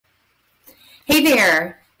Hey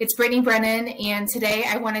there, it's Brittany Brennan, and today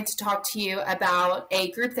I wanted to talk to you about a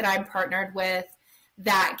group that I'm partnered with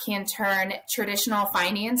that can turn traditional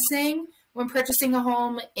financing when purchasing a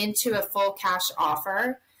home into a full cash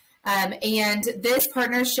offer. And this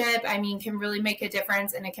partnership, can really make a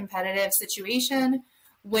difference in a competitive situation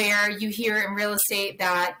where you hear in real estate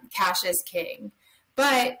that cash is king.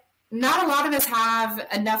 But not a lot of us have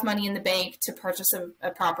enough money in the bank to purchase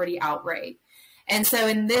a property outright. And so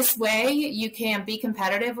in this way, you can be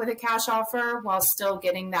competitive with a cash offer while still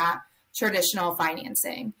getting that traditional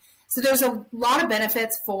financing. So there's a lot of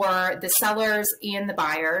benefits for the sellers and the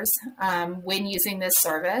buyers when using this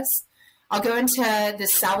service. I'll go into the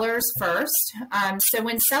sellers first. So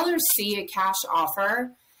when sellers see a cash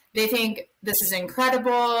offer, they think this is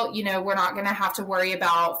incredible. We're not going to have to worry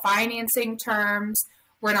about financing terms.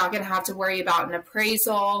 We're not going to have to worry about an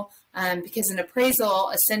appraisal because an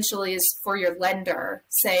appraisal essentially is for your lender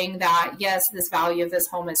saying that, yes, this value of this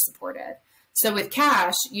home is supported. So with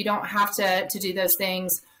cash, you don't have to do those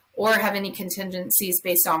things or have any contingencies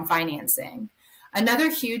based on financing.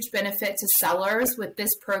 Another huge benefit to sellers with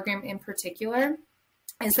this program in particular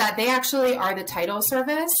is that they actually are the title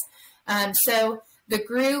service. So the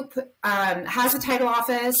group has a title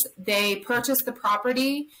office. They purchase the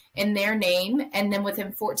property in their name, and then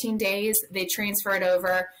within 14 days, they transfer it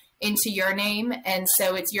over into your name. And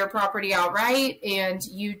so it's your property outright, and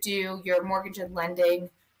you do your mortgage and lending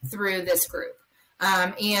through this group.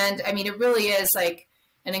 It really is like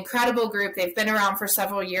an incredible group. They've been around for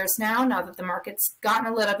several years now that the market's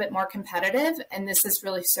gotten a little bit more competitive, and this has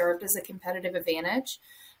really served as a competitive advantage.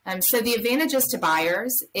 So the advantages to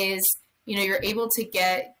buyers is you're able to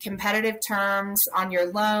get competitive terms on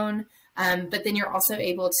your loan, but then you're also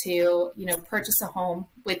able to, purchase a home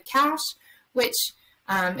with cash, which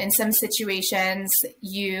in some situations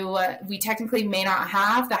we technically may not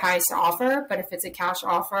have the highest offer, but if it's a cash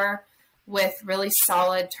offer with really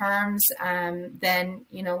solid terms, then,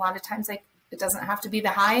 a lot of times it doesn't have to be the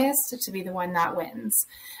highest to be the one that wins.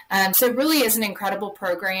 So it really is an incredible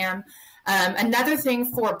program. Another thing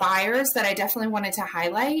for buyers that I definitely wanted to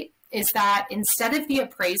highlight is that instead of the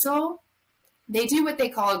appraisal, they do what they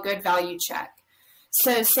call a good value check.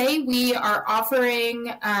 So say we are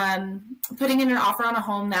offering, putting in an offer on a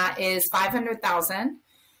home that is $500,000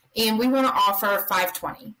 and we want to offer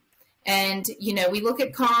 $520,000. And, we look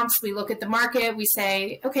at comps, we look at the market, we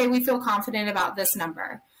say, okay, we feel confident about this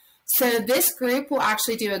number. So this group will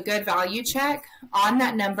actually do a good value check on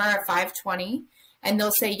that number of $520,000. And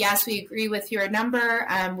they'll say, yes, we agree with your number.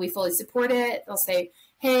 We fully support it. They'll say,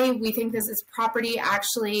 hey, we think this property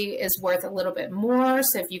actually is worth a little bit more.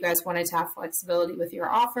 So if you guys wanted to have flexibility with your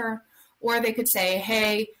offer, or they could say,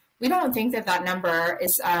 hey, we don't think that number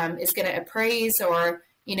is going to appraise or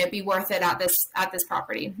be worth it at this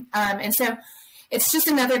property. And so it's just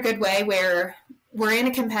another good way where we're in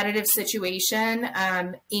a competitive situation,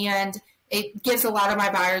 and it gives a lot of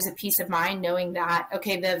my buyers a peace of mind knowing that,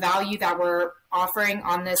 okay, the value that we're offering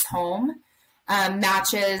on this home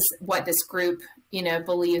matches what this group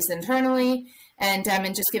believes internally, and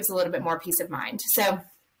just gives a little bit more peace of mind. So a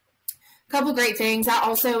couple great things. That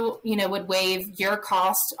also, would waive your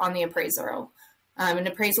cost on the appraisal. And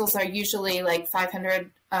appraisals are usually like $500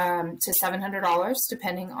 to $700,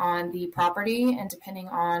 depending on the property and depending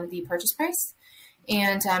on the purchase price.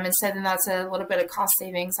 And instead, then that's a little bit of cost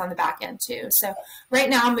savings on the back end too. So right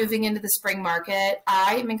now, moving into the spring market,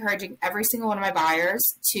 I am encouraging every single one of my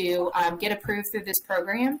buyers to get approved through this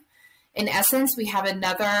program. In essence, we have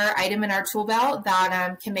another item in our tool belt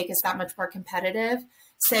that can make us that much more competitive.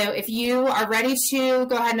 So if you are ready to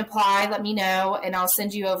go ahead and apply, let me know, and I'll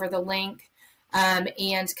send you over the link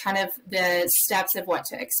and kind of the steps of what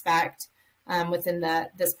to expect within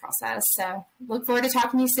this process. So look forward to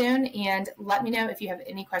talking to you soon, and let me know if you have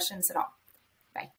any questions at all.